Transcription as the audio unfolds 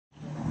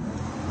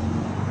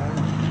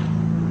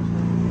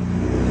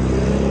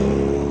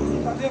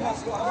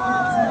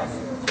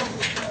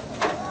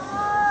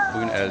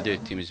elde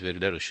ettiğimiz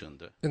veriler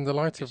ışığında In the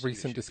light of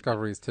recent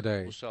discoveries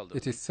today,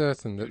 it is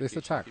certain that this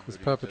attack was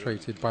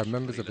perpetrated by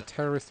members of a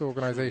terrorist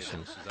organization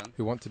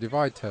who want to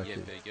divide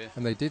Turkey,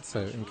 and they did so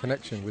in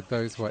connection with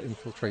those who are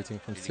infiltrating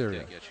from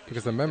Syria,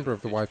 because a member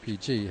of the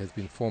YPG has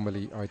been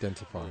formally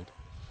identified.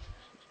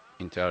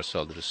 intihar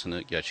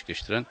saldırısını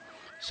gerçekleştiren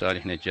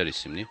Salih Neccar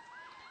isimli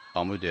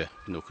Amude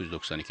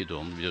 1992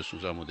 doğumlu,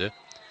 biliyorsunuz Amude.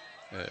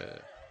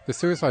 The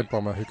suicide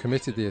bomber who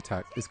committed the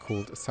attack is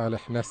called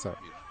Salih Nessa.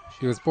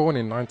 He was born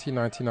in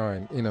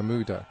 1999 in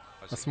Amuda,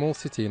 a small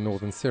city in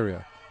northern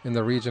Syria, in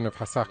the region of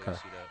Hasaka.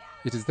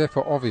 It is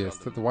therefore obvious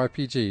that the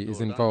YPG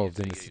is involved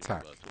in this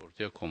attack.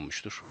 Ortaya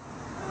konmuştur.